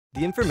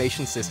The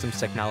Information Systems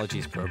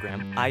Technologies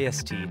program,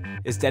 IST,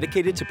 is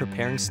dedicated to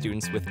preparing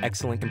students with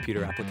excellent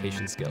computer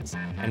application skills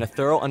and a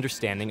thorough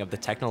understanding of the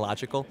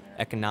technological,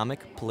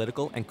 economic,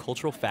 political, and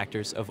cultural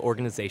factors of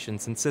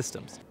organizations and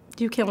systems.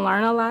 You can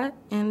learn a lot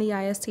in the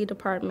IST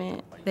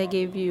department. They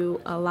give you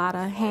a lot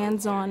of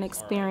hands-on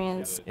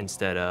experience.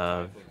 Instead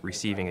of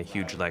receiving a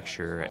huge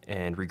lecture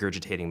and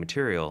regurgitating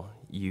material,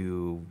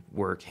 you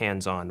work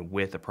hands-on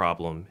with a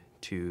problem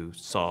to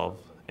solve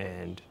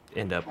and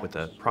end up with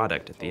a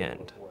product at the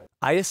end.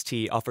 IST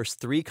offers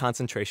 3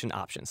 concentration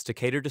options to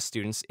cater to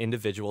students'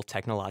 individual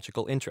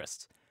technological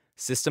interests: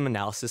 system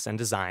analysis and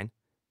design,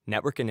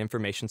 network and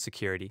information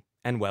security,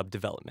 and web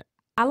development.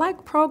 I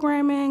like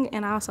programming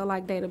and I also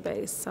like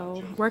database.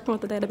 So working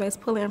with the database,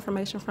 pulling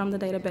information from the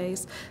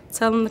database,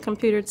 telling the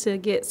computer to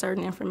get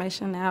certain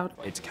information out.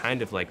 It's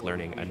kind of like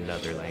learning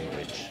another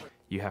language.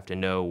 You have to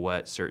know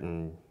what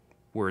certain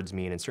words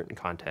mean in certain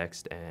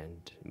context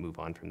and move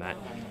on from that.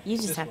 You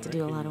just have to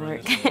do a lot of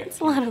work. It's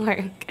a lot of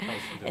work.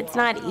 It's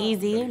not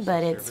easy,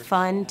 but it's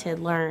fun to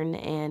learn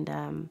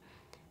and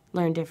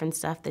learn different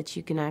stuff that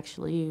you can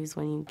actually use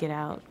when you get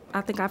out.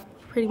 I think I've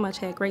pretty much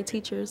had great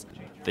teachers.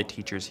 The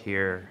teachers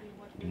here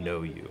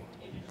know you.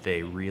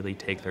 They really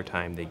take their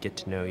time. They get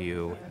to know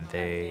you.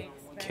 They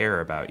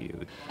care about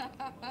you.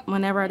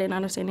 Whenever I didn't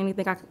understand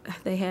anything,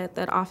 they had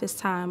that office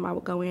time. I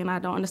would go in, I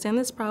don't understand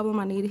this problem,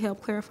 I need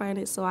help clarifying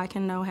it so I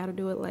can know how to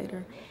do it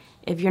later.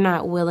 If you're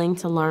not willing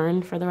to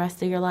learn for the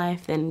rest of your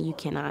life, then you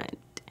cannot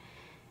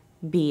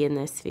be in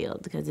this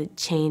field because it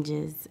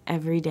changes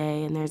every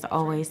day and there's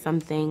always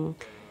something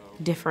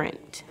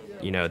different.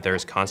 You know,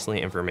 there's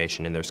constantly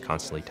information and there's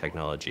constantly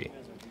technology.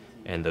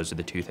 And those are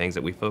the 2 things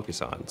that we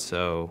focus on.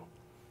 So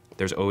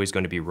there's always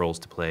going to be roles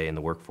to play in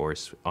the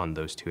workforce on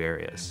those 2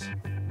 areas.